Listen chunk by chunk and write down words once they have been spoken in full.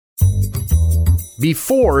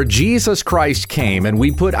Before Jesus Christ came and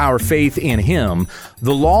we put our faith in him,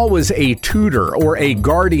 the law was a tutor or a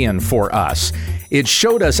guardian for us. It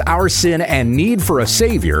showed us our sin and need for a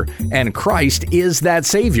Savior, and Christ is that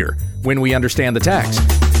Savior when we understand the text.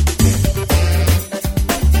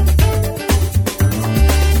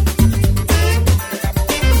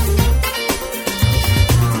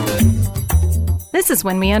 This is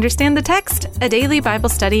When We Understand the Text, a daily Bible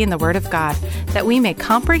study in the Word of God, that we may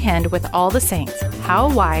comprehend with all the saints how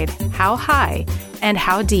wide, how high, and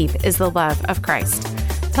how deep is the love of Christ.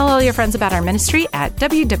 Tell all your friends about our ministry at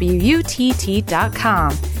www.utt.com.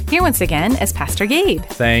 Here once again is Pastor Gabe.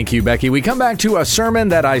 Thank you, Becky. We come back to a sermon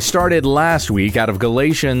that I started last week out of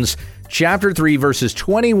Galatians chapter 3, verses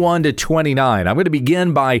 21 to 29. I'm going to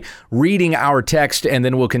begin by reading our text, and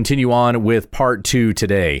then we'll continue on with part 2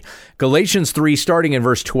 today. Galatians 3, starting in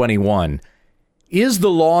verse 21. Is the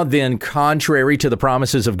law then contrary to the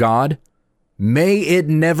promises of God? May it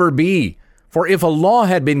never be. For if a law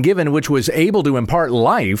had been given which was able to impart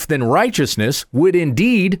life, then righteousness would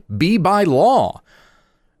indeed be by law.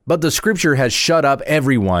 But the Scripture has shut up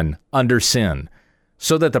everyone under sin,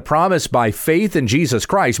 so that the promise by faith in Jesus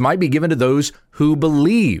Christ might be given to those who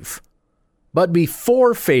believe. But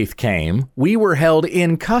before faith came, we were held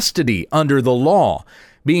in custody under the law,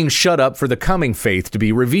 being shut up for the coming faith to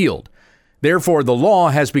be revealed. Therefore, the law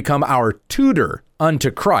has become our tutor unto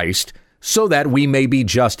Christ, so that we may be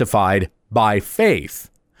justified by faith.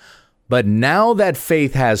 But now that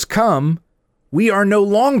faith has come, we are no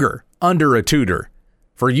longer under a tutor.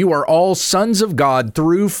 For you are all sons of God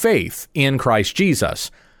through faith in Christ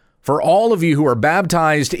Jesus. For all of you who are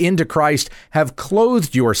baptized into Christ have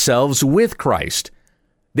clothed yourselves with Christ.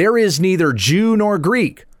 There is neither Jew nor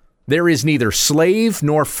Greek. There is neither slave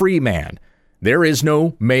nor free man. There is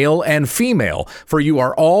no male and female, for you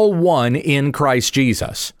are all one in Christ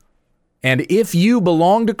Jesus. And if you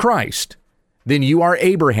belong to Christ, then you are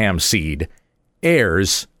Abraham's seed,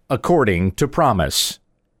 heirs according to promise.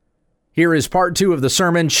 Here is part 2 of the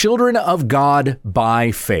sermon, Children of God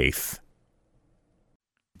by Faith.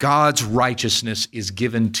 God's righteousness is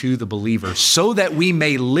given to the believer so that we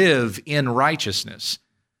may live in righteousness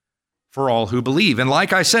for all who believe. And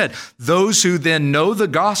like I said, those who then know the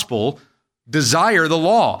gospel desire the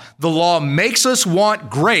law. The law makes us want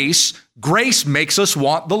grace. Grace makes us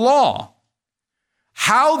want the law.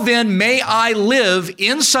 How then may I live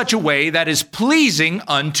in such a way that is pleasing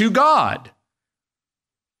unto God?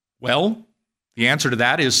 Well, the answer to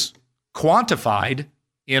that is quantified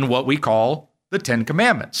in what we call the Ten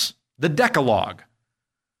Commandments, the Decalogue.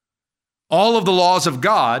 All of the laws of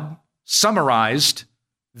God summarized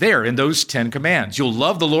there in those 10 commands. You'll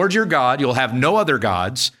love the Lord your God. You'll have no other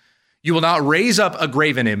gods. You will not raise up a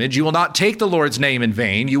graven image. You will not take the Lord's name in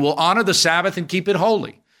vain. You will honor the Sabbath and keep it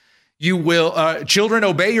holy. You will, children,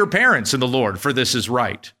 obey your parents in the Lord, for this is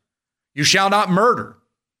right. You shall not murder.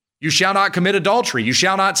 You shall not commit adultery. You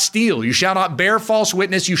shall not steal. You shall not bear false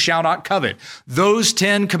witness. You shall not covet. Those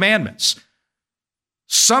 10 commandments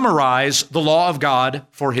summarize the law of God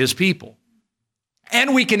for his people.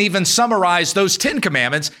 And we can even summarize those 10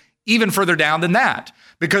 commandments even further down than that,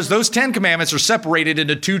 because those 10 commandments are separated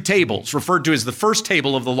into 2 tables, referred to as the first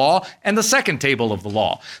table of the law and the second table of the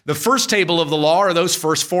law. The first table of the law are those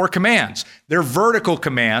first 4 commands. They're vertical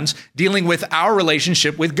commands dealing with our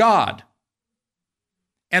relationship with God.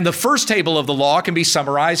 And the first table of the law can be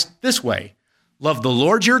summarized this way. Love the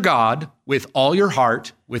Lord your God with all your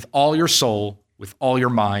heart, with all your soul, with all your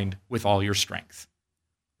mind, with all your strength.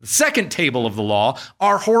 The second table of the law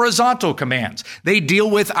are horizontal commands. They deal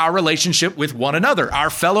with our relationship with one another, our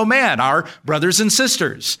fellow man, our brothers and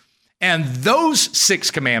sisters. And those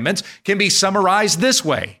 6 commandments can be summarized this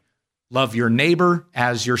way. Love your neighbor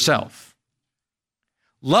as yourself.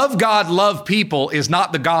 Love God, love people is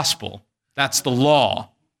not the gospel. That's the law.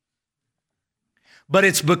 But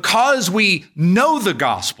it's because we know the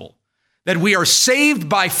gospel, that we are saved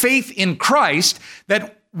by faith in Christ,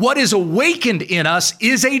 that what is awakened in us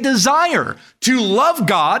is a desire to love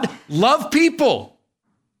God, love people.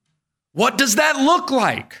 What does that look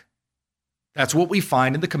like? That's what we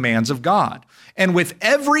find in the commands of God. And with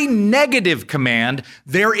every negative command,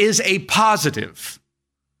 there is a positive.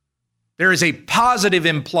 There is a positive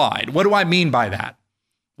implied. What do I mean by that?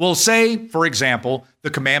 Well, say, for example, the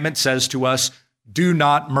commandment says to us, do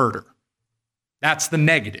not murder. That's the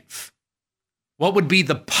negative. What would be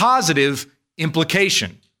the positive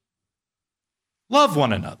implication? Love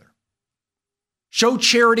one another. Show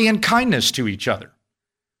charity and kindness to each other.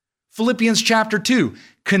 Philippians chapter 2,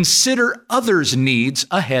 consider others' needs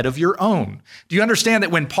ahead of your own. Do you understand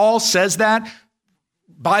that when Paul says that,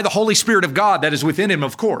 by the Holy Spirit of God that is within him,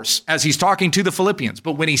 of course, as he's talking to the Philippians.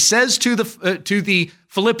 But when he says to the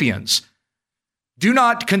Philippians, do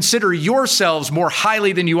not consider yourselves more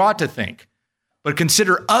highly than you ought to think, but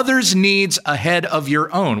consider others' needs ahead of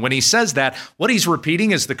your own. When he says that, what he's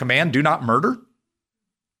repeating is the command, do not murder,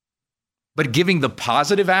 but giving the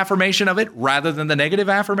positive affirmation of it rather than the negative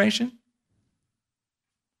affirmation.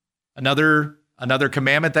 Another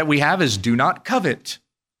commandment that we have is do not covet.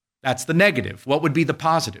 That's the negative. What would be the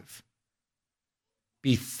positive?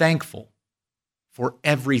 Be thankful for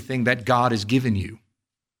everything that God has given you.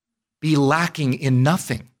 Be lacking in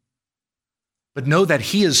nothing, but know that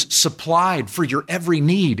he has supplied for your every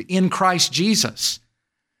need in Christ Jesus.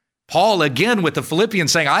 Paul, again, with the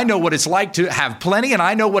Philippians saying, I know what it's like to have plenty and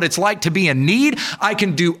I know what it's like to be in need. I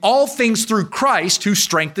can do all things through Christ who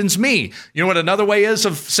strengthens me. You know what another way is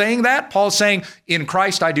of saying that? Paul's saying, in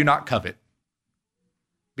Christ I do not covet,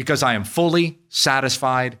 because I am fully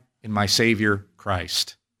satisfied in my Savior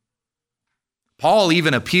Christ. Paul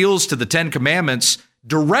even appeals to the Ten Commandments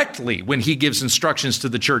directly when he gives instructions to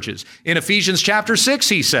the churches. In Ephesians chapter 6,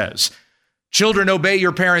 he says, children, obey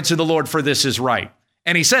your parents in the Lord, for this is right.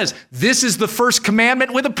 And he says, this is the first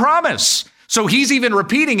commandment with a promise. So he's even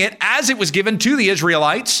repeating it as it was given to the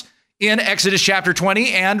Israelites in Exodus chapter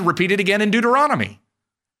 20 and repeated again in Deuteronomy.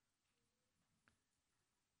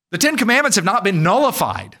 The Ten Commandments have not been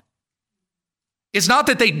nullified. It's not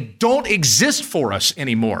that they don't exist for us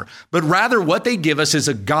anymore, but rather what they give us is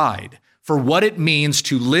a guide for what it means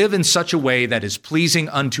to live in such a way that is pleasing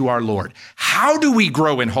unto our Lord. How do we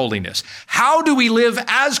grow in holiness? How do we live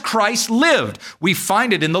as Christ lived? We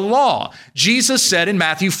find it in the law. Jesus said in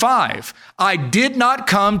Matthew 5, I did not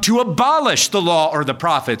come to abolish the law or the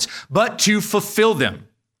prophets, but to fulfill them.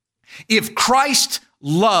 If Christ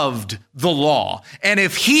loved the law, and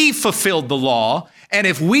if he fulfilled the law, and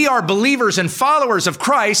if we are believers and followers of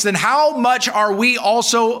Christ, then how much are we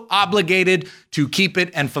also obligated to keep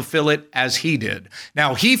it and fulfill it as he did?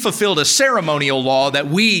 Now, he fulfilled a ceremonial law that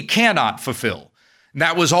we cannot fulfill. And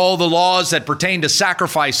that was all the laws that pertain to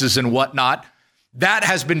sacrifices and whatnot. That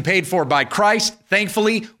has been paid for by Christ.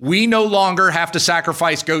 Thankfully, we no longer have to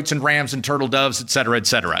sacrifice goats and rams and turtle doves, etc.,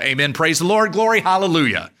 etc. Amen. Praise the Lord. Glory.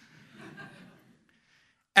 Hallelujah.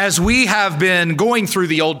 As we have been going through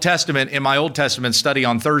the Old Testament in my Old Testament study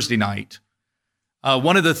on Thursday night,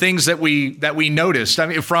 one of the things that we noticed,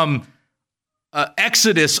 from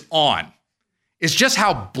Exodus on, is just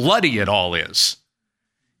how bloody it all is.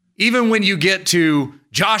 Even when you get to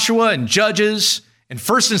Joshua and Judges and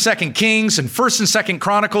 1st and 2nd Kings and 1st and 2nd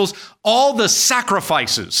Chronicles, all the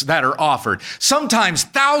sacrifices that are offered, sometimes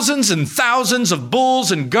thousands and thousands of bulls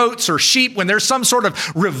and goats or sheep. When there's some sort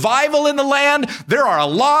of revival in the land, there are a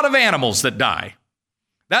lot of animals that die.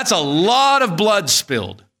 That's a lot of blood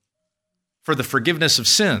spilled for the forgiveness of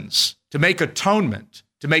sins, to make atonement,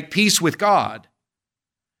 to make peace with God.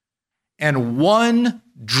 And one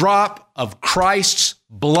drop of Christ's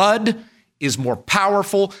blood is more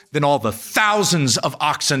powerful than all the thousands of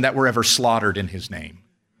oxen that were ever slaughtered in his name.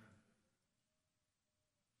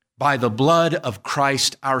 By the blood of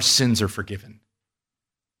Christ, our sins are forgiven.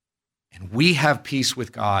 And we have peace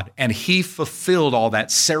with God. And he fulfilled all that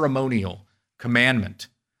ceremonial commandment.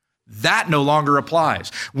 That no longer applies.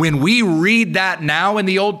 When we read that now in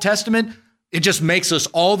the Old Testament, it just makes us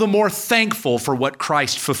all the more thankful for what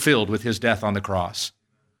Christ fulfilled with his death on the cross.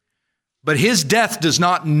 But his death does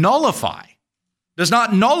not nullify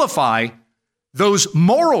those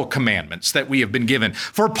moral commandments that we have been given.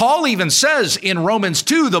 For Paul even says in Romans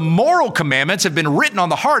 2, the moral commandments have been written on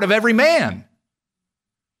the heart of every man.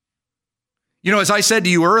 You know, as I said to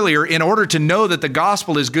you earlier, in order to know that the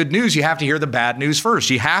gospel is good news, you have to hear the bad news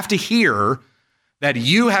first. You have to hear that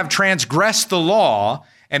you have transgressed the law,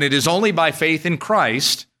 and it is only by faith in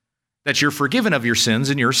Christ that you're forgiven of your sins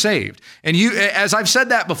and you're saved. And you, as I've said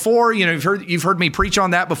that before, you know, you've heard me preach on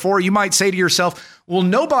that before. You might say to yourself, well,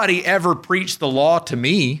 nobody ever preached the law to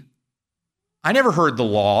me. I never heard the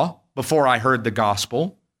law before I heard the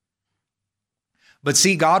gospel. But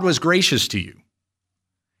see, God was gracious to you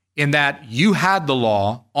in that you had the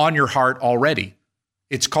law on your heart already.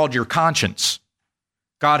 It's called your conscience.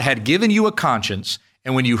 God had given you a conscience,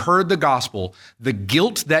 and when you heard the gospel, the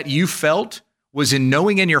guilt that you felt was in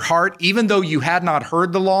knowing in your heart, even though you had not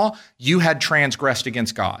heard the law, you had transgressed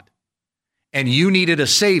against God. And you needed a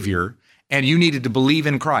Savior, and you needed to believe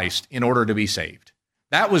in Christ in order to be saved.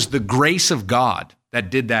 That was the grace of God that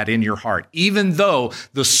did that in your heart, even though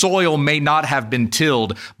the soil may not have been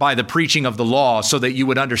tilled by the preaching of the law so that you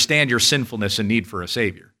would understand your sinfulness and need for a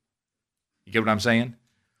Savior. You get what I'm saying?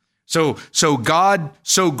 So God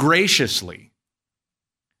so graciously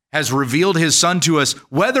has revealed his Son to us,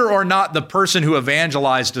 whether or not the person who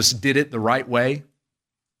evangelized us did it the right way.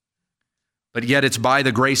 But yet it's by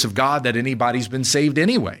the grace of God that anybody's been saved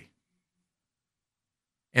anyway.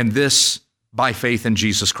 And this by faith in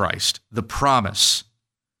Jesus Christ, the promise.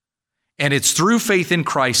 And it's through faith in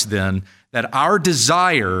Christ then that our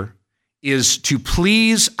desire is to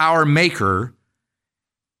please our Maker,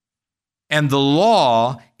 and the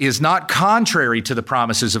law is not contrary to the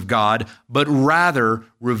promises of God, but rather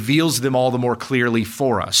reveals them all the more clearly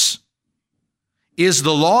for us. Is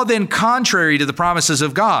the law then contrary to the promises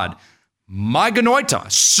of God? My genoita,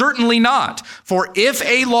 certainly not. For if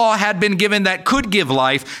a law had been given that could give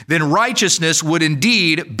life, then righteousness would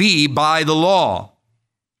indeed be by the law.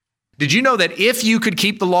 Did you know that if you could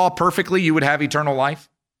keep the law perfectly, you would have eternal life?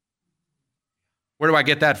 Where do I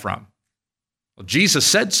get that from? Well, Jesus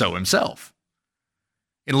said so himself.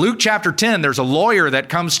 In Luke chapter 10, there's a lawyer that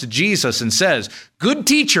comes to Jesus and says, "Good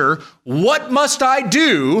teacher, what must I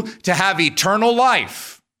do to have eternal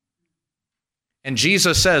life?" And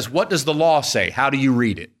Jesus says, "What does the law say? How do you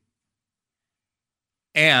read it?"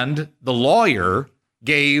 And the lawyer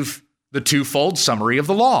gave the twofold summary of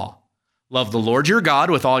the law. Love the Lord your God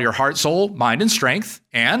with all your heart, soul, mind, and strength,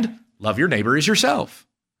 and love your neighbor as yourself.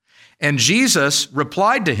 And Jesus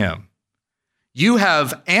replied to him, "You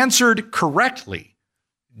have answered correctly.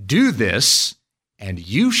 Do this, and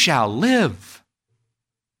you shall live."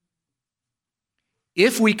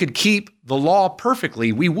 If we could keep the law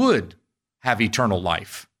perfectly, we would have eternal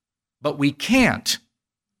life, but we can't.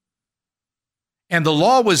 And the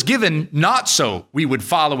law was given not so we would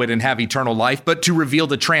follow it and have eternal life, but to reveal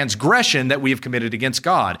the transgression that we have committed against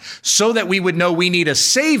God, so that we would know we need a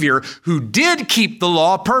Savior who did keep the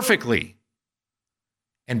law perfectly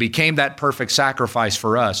and became that perfect sacrifice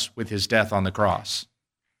for us with his death on the cross.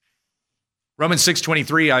 Romans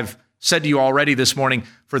 6:23, I've said to you already this morning,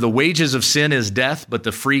 for the wages of sin is death, but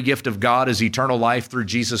the free gift of God is eternal life through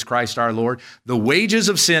Jesus Christ our Lord. The wages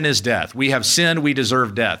of sin is death. We have sinned, we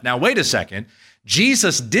deserve death. Now, wait a second.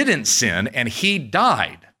 Jesus didn't sin and he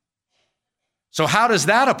died. So how does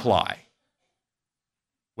that apply?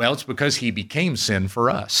 Well, it's because he became sin for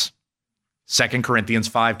us. 2 Corinthians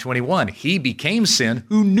 5:21, he became sin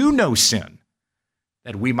who knew no sin,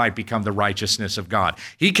 that we might become the righteousness of God.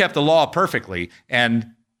 He kept the law perfectly,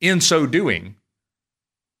 and in so doing,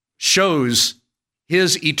 shows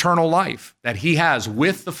his eternal life that he has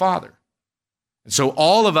with the Father. And so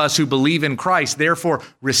all of us who believe in Christ, therefore,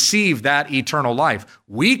 receive that eternal life.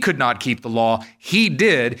 We could not keep the law. He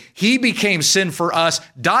did. He became sin for us,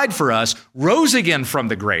 died for us, rose again from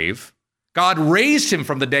the grave. God raised him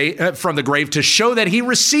from the grave to show that he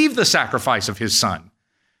received the sacrifice of his Son.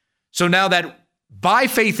 So now that by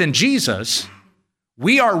faith in Jesus,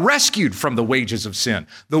 we are rescued from the wages of sin.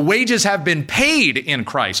 The wages have been paid in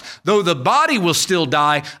Christ. Though the body will still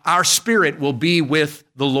die, our spirit will be with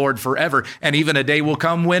the Lord forever. And even a day will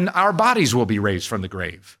come when our bodies will be raised from the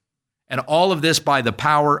grave. And all of this by the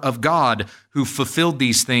power of God who fulfilled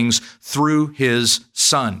these things through his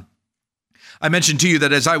Son. I mentioned to you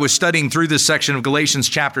that as I was studying through this section of Galatians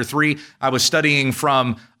chapter 3, I was studying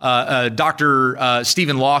from Dr.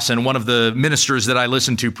 Stephen Lawson, one of the ministers that I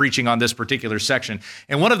listened to preaching on this particular section.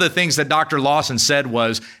 And one of the things that Dr. Lawson said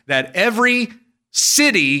was that every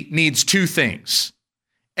city needs two things.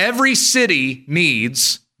 Every city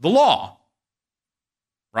needs the law,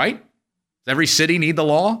 right? Does every city need the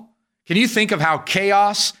law? Can you think of how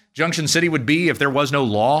chaos Junction City would be if there was no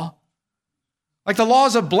law? Like the law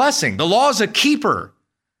is a blessing. The law is a keeper,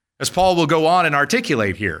 as Paul will go on and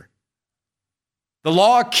articulate here. The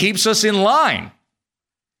law keeps us in line.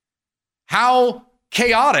 How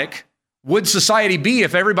chaotic would society be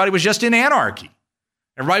if everybody was just in anarchy?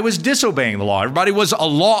 Everybody was disobeying the law. Everybody was a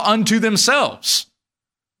law unto themselves.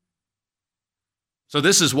 So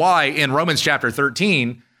this is why in Romans chapter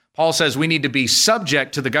 13, Paul says we need to be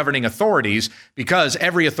subject to the governing authorities because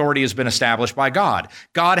every authority has been established by God.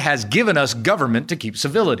 God has given us government to keep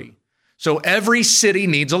civility. So every city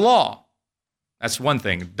needs a law. That's one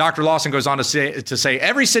thing. Dr. Lawson goes on to say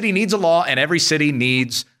every city needs a law and every city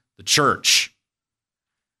needs the church.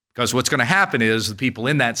 Because what's going to happen is the people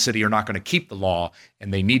in that city are not going to keep the law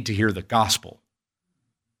and they need to hear the gospel.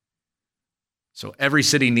 So every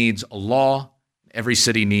city needs a law. Every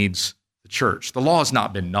city needs the church. The law has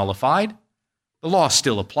not been nullified. The law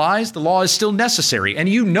still applies. The law is still necessary. And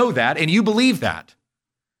you know that and you believe that.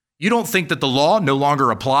 You don't think that the law no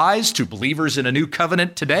longer applies to believers in a new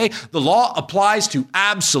covenant today. The law applies to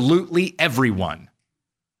absolutely everyone.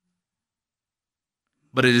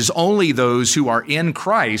 But it is only those who are in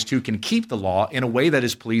Christ who can keep the law in a way that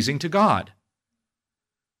is pleasing to God.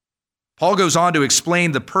 Paul goes on to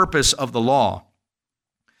explain the purpose of the law.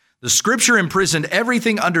 The Scripture imprisoned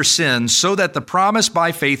everything under sin so that the promise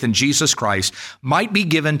by faith in Jesus Christ might be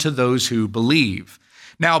given to those who believe.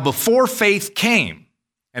 Now, before faith came,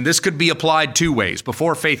 and this could be applied two ways,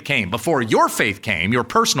 before faith came, before your faith came, your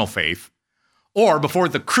personal faith, or before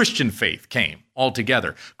the Christian faith came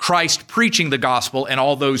altogether. Christ preaching the gospel and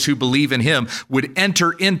all those who believe in him would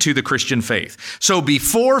enter into the Christian faith. So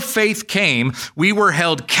before faith came, we were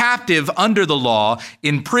held captive under the law,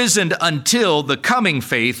 imprisoned until the coming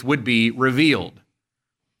faith would be revealed.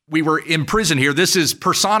 We were imprisoned here. This is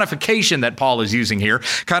personification that Paul is using here,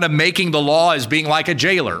 kind of making the law as being like a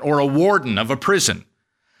jailer or a warden of a prison.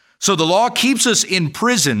 So the law keeps us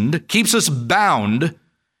imprisoned, keeps us bound,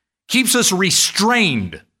 keeps us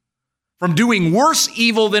restrained from doing worse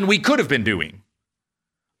evil than we could have been doing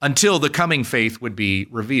until the coming faith would be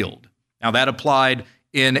revealed. Now that applied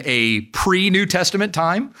in a pre-New Testament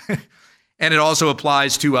time, and it also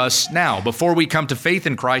applies to us now. Before we come to faith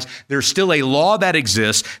in Christ, there's still a law that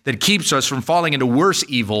exists that keeps us from falling into worse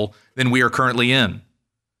evil than we are currently in.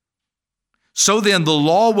 So then the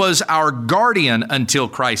law was our guardian until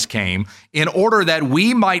Christ came, in order that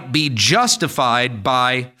we might be justified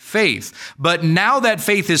by faith. But now that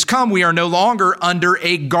faith has come, we are no longer under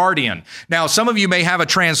a guardian. Now, some of you may have a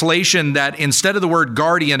translation that instead of the word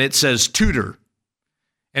guardian, it says tutor.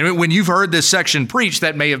 And when you've heard this section preached,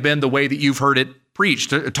 that may have been the way that you've heard it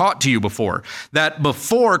preached, taught to you before. That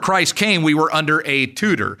before Christ came, we were under a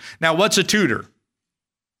tutor. Now, what's a tutor?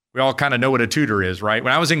 We all kind of know what a tutor is, right?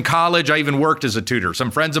 When I was in college, I even worked as a tutor.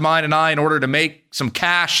 Some friends of mine and I, in order to make some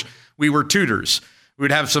cash, we were tutors. We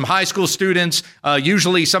would have some high school students,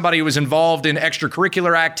 usually somebody who was involved in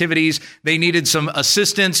extracurricular activities. They needed some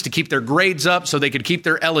assistance to keep their grades up so they could keep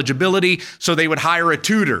their eligibility, so they would hire a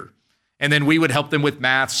tutor. And then we would help them with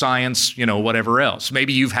math, science, whatever else.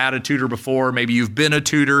 Maybe you've had a tutor before. Maybe you've been a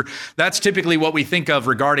tutor. That's typically what we think of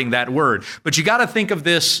regarding that word. But you got to think of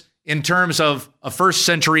this in terms of a first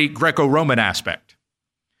century Greco-Roman aspect.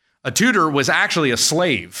 A tutor was actually a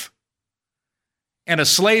slave, and a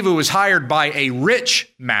slave who was hired by a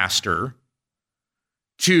rich master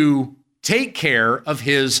to take care of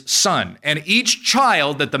his son. And each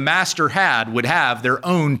child that the master had would have their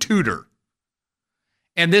own tutor.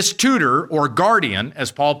 And this tutor, or guardian,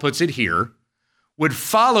 as Paul puts it here, would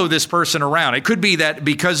follow this person around. It could be that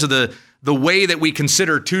because of the way that we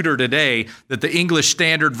consider tutor today, that the English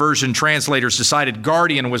Standard Version translators decided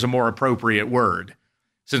guardian was a more appropriate word,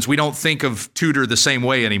 since we don't think of tutor the same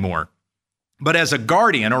way anymore. But as a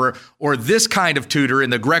guardian, or this kind of tutor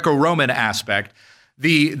in the Greco-Roman aspect,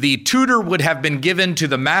 the tutor would have been given to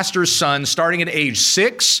the master's son starting at age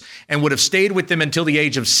 6 and would have stayed with them until the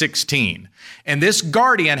age of 16. And this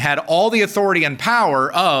guardian had all the authority and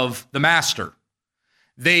power of the master.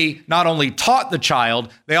 They not only taught the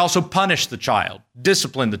child, they also punished the child,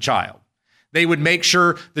 disciplined the child. They would make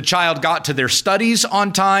sure the child got to their studies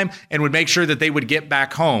on time and would make sure that they would get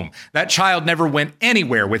back home. That child never went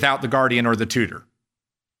anywhere without the guardian or the tutor.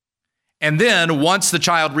 And then once the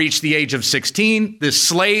child reached the age of 16, this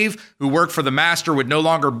slave who worked for the master would no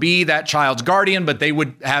longer be that child's guardian, but they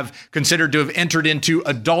would have considered to have entered into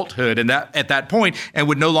adulthood at that point and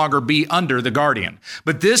would no longer be under the guardian.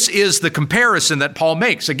 But this is the comparison that Paul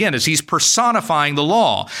makes, again, as he's personifying the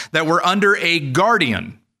law, that we're under a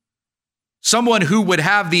guardian, someone who would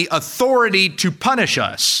have the authority to punish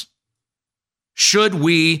us should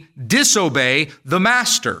we disobey the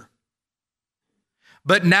master.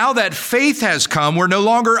 But now that faith has come, we're no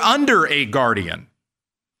longer under a guardian.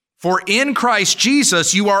 For in Christ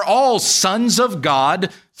Jesus, you are all sons of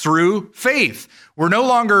God through faith. We're no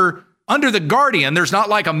longer under the guardian. There's not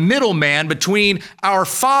like a middleman between our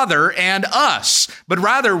Father and us, but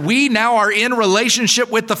rather we now are in relationship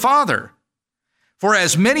with the Father. For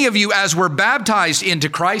as many of you as were baptized into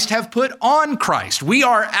Christ have put on Christ. We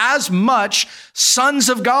are as much sons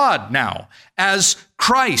of God now as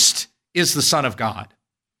Christ is the Son of God.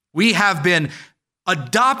 We have been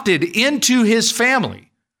adopted into his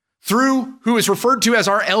family through who is referred to as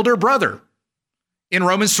our elder brother in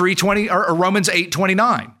Romans 3:20 or Romans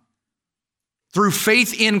 8:29. Through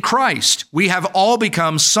faith in Christ, we have all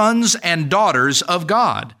become sons and daughters of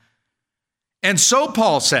God. And so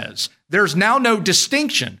Paul says, there's now no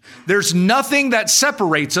distinction. There's nothing that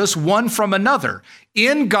separates us one from another.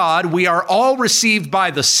 In God, we are all received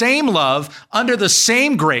by the same love, under the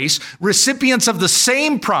same grace, recipients of the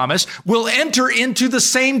same promise, will enter into the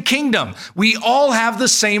same kingdom. We all have the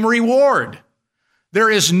same reward. There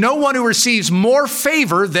is no one who receives more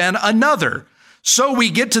favor than another. So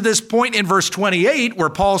we get to this point in verse 28 where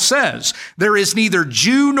Paul says, there is neither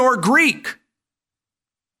Jew nor Greek.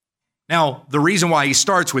 Now, the reason why he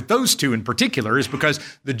starts with those two in particular is because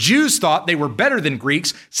the Jews thought they were better than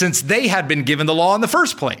Greeks since they had been given the law in the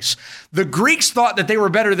first place. The Greeks thought that they were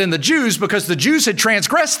better than the Jews because the Jews had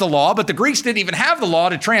transgressed the law, but the Greeks didn't even have the law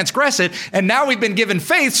to transgress it, and now we've been given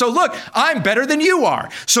faith, so look, I'm better than you are.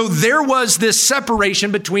 So there was this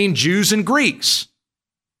separation between Jews and Greeks.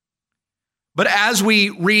 But as we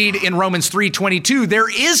read in Romans 3:22, there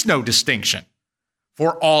is no distinction,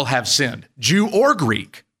 for all have sinned, Jew or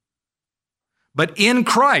Greek. But in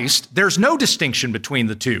Christ, there's no distinction between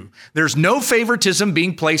the two. There's no favoritism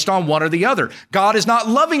being placed on one or the other. God is not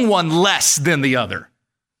loving one less than the other.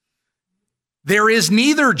 There is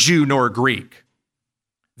neither Jew nor Greek.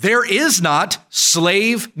 There is not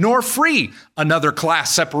slave nor free, another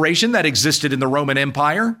class separation that existed in the Roman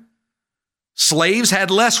Empire. Slaves had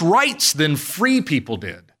less rights than free people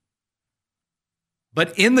did.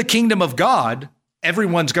 But in the kingdom of God,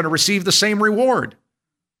 everyone's going to receive the same reward,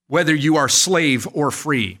 whether you are slave or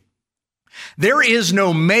free. There is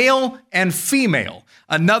no male and female,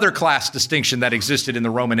 another class distinction that existed in the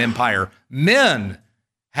Roman Empire. Men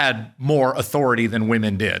had more authority than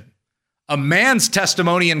women did. A man's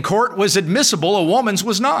testimony in court was admissible, a woman's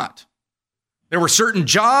was not. There were certain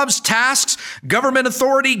jobs, tasks, government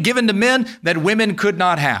authority given to men that women could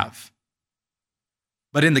not have.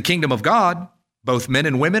 But in the kingdom of God, both men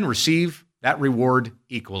and women receive that reward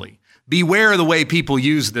equally. Beware of the way people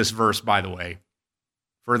use this verse, by the way,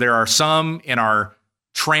 for there are some in our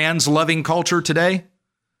trans-loving culture today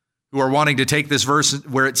who are wanting to take this verse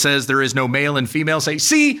where it says there is no male and female, say,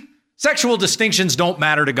 see, sexual distinctions don't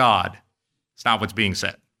matter to God. It's not what's being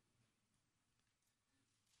said.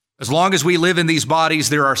 As long as we live in these bodies,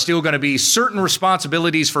 there are still going to be certain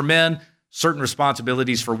responsibilities for men, certain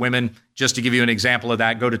responsibilities for women. Just to give you an example of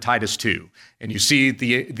that, go to Titus 2, and you see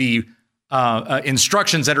the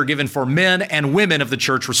instructions that are given for men and women of the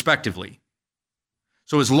church respectively.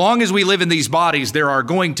 So as long as we live in these bodies, there are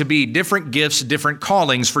going to be different gifts, different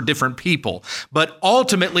callings for different people. But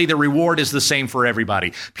ultimately, the reward is the same for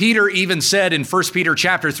everybody. Peter even said in 1 Peter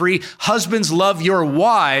chapter 3, husbands, love your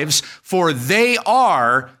wives, for they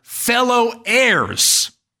are fellow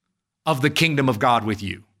heirs of the kingdom of God with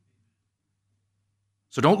you.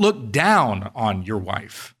 So don't look down on your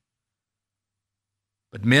wife.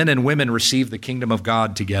 But men and women receive the kingdom of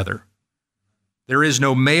God together. There is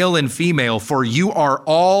no male and female, for you are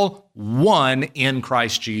all one in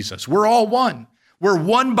Christ Jesus. We're all one. We're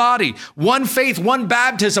one body, one faith, one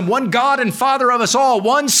baptism, one God and Father of us all,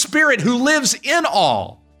 one Spirit who lives in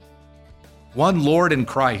all, one Lord in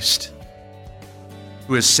Christ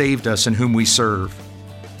who has saved us and whom we serve.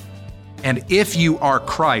 And if you are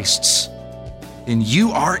Christ's, then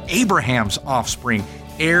you are Abraham's offspring,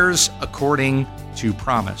 heirs according to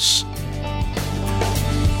promise.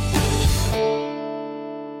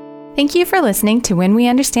 Thank you for listening to When We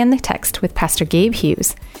Understand the Text with Pastor Gabe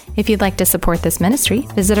Hughes. If you'd like to support this ministry,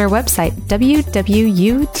 visit our website, www.utt.com,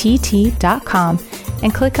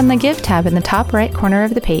 and click on the Give tab in the top right corner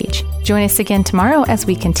of the page. Join us again tomorrow as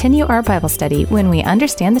we continue our Bible study when we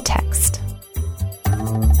understand the text.